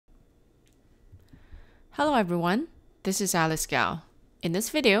Hello everyone, this is Alice Gao. In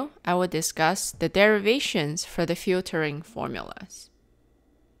this video, I will discuss the derivations for the filtering formulas.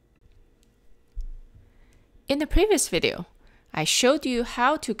 In the previous video, I showed you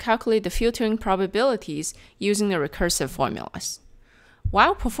how to calculate the filtering probabilities using the recursive formulas.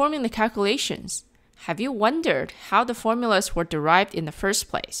 While performing the calculations, have you wondered how the formulas were derived in the first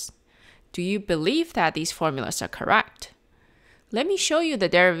place? Do you believe that these formulas are correct? Let me show you the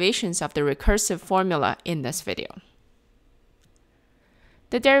derivations of the recursive formula in this video.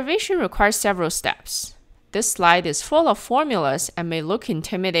 The derivation requires several steps. This slide is full of formulas and may look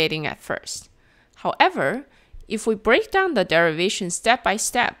intimidating at first. However, if we break down the derivation step by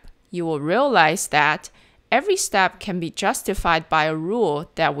step, you will realize that every step can be justified by a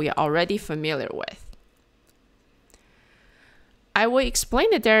rule that we are already familiar with. I will explain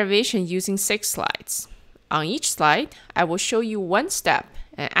the derivation using 6 slides. On each slide, I will show you one step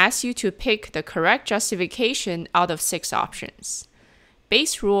and ask you to pick the correct justification out of 6 options: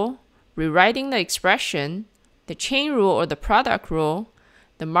 base rule, rewriting the expression, the chain rule or the product rule,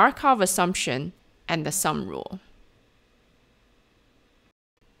 the Markov assumption, and the sum rule.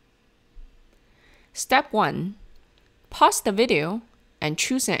 Step 1. Pause the video and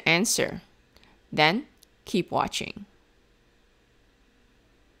choose an answer. Then, keep watching.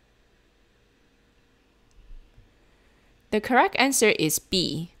 The correct answer is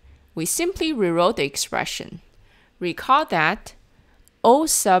B. We simply rewrote the expression. Recall that O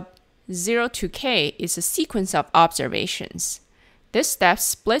sub 0 to k is a sequence of observations. This step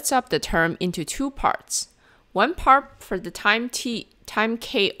splits up the term into 2 parts. One part for the time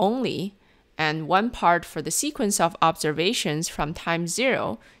k only, and one part for the sequence of observations from time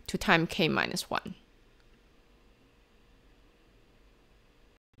 0 to time k minus 1.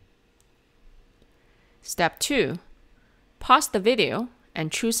 Step 2. Pause the video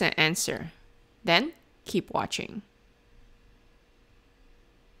and choose an answer. Then, keep watching.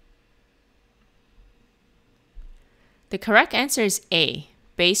 The correct answer is A,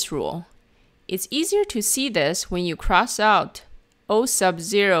 base rule. It's easier to see this when you cross out O sub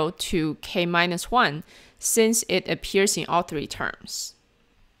 0 to k minus 1 since it appears in all 3 terms.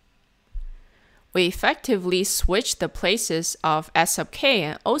 We effectively switch the places of S sub k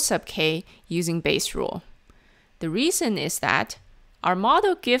and O sub k using base rule. The reason is that our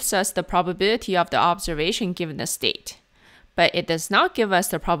model gives us the probability of the observation given the state, but it does not give us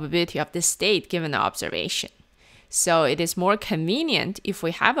the probability of the state given the observation. So it is more convenient if we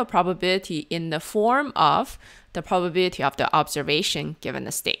have a probability in the form of the probability of the observation given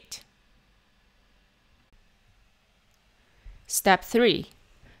the state. Step 3.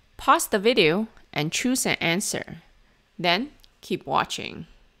 Pause the video and choose an answer. Then keep watching.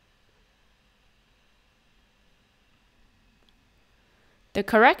 The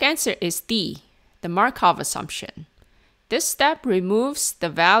correct answer is D, the Markov assumption. This step removes the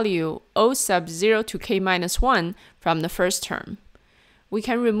value O sub 0 to k minus 1 from the first term. We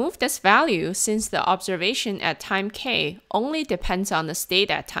can remove this value since the observation at time k only depends on the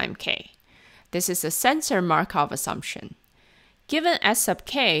state at time k. This is a sensor Markov assumption. Given S sub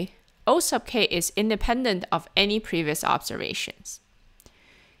k, O sub k is independent of any previous observations.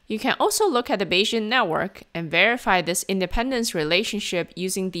 You can also look at the Bayesian network and verify this independence relationship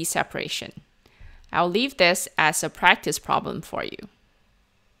using D-separation. I'll leave this as a practice problem for you.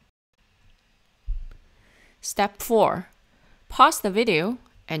 Step 4. Pause the video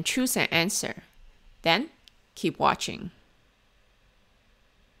and choose an answer. Then, keep watching.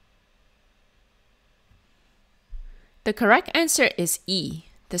 The correct answer is E,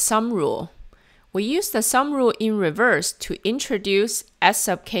 the sum rule. We use the sum rule in reverse to introduce S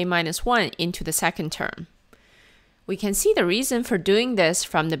sub k minus 1 into the second term. We can see the reason for doing this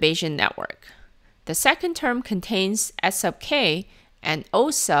from the Bayesian network. The second term contains S sub k and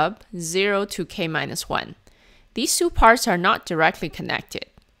O sub 0 to k minus 1. These 2 parts are not directly connected.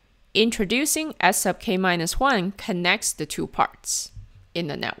 Introducing S sub k minus 1 connects the 2 parts in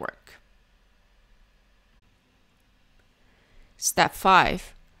the network. Step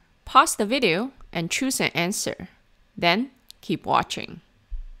 5. Pause the video and choose an answer. Then, keep watching.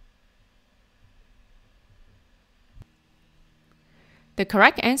 The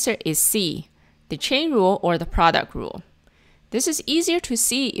correct answer is C, the chain rule or the product rule. This is easier to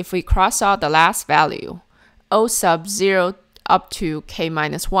see if we cross out the last value, O sub 0 up to k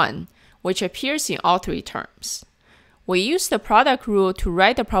minus 1, which appears in all 3 terms. We use the product rule to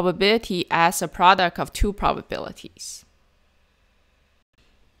write the probability as a product of 2 probabilities.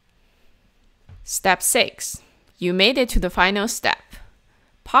 Step 6. You made it to the final step.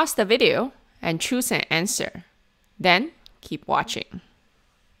 Pause the video and choose an answer. Then keep watching.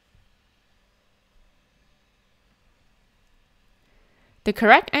 The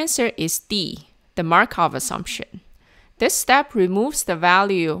correct answer is D, the Markov assumption. This step removes the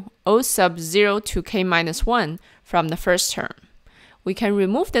value O sub 0 to k minus 1 from the first term. We can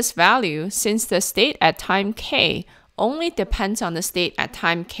remove this value since the state at time k only depends on the state at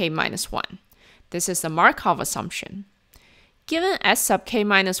time k minus 1. This is the Markov assumption. Given S sub k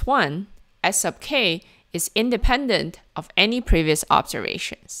minus 1, S sub k is independent of any previous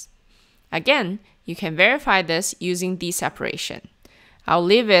observations. Again, you can verify this using d-separation. I'll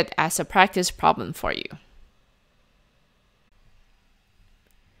leave it as a practice problem for you.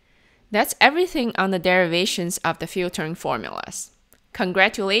 That's everything on the derivations of the filtering formulas.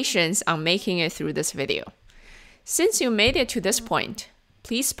 Congratulations on making it through this video. Since you made it to this point,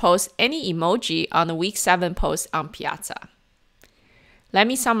 please post any emoji on the Week 7 post on Piazza. Let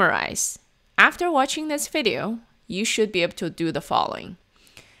me summarize. After watching this video, you should be able to do the following.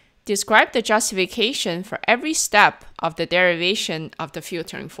 Describe the justification for every step of the derivation of the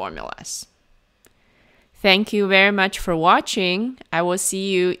filtering formulas. Thank you very much for watching. I will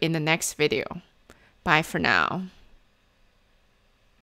see you in the next video. Bye for now.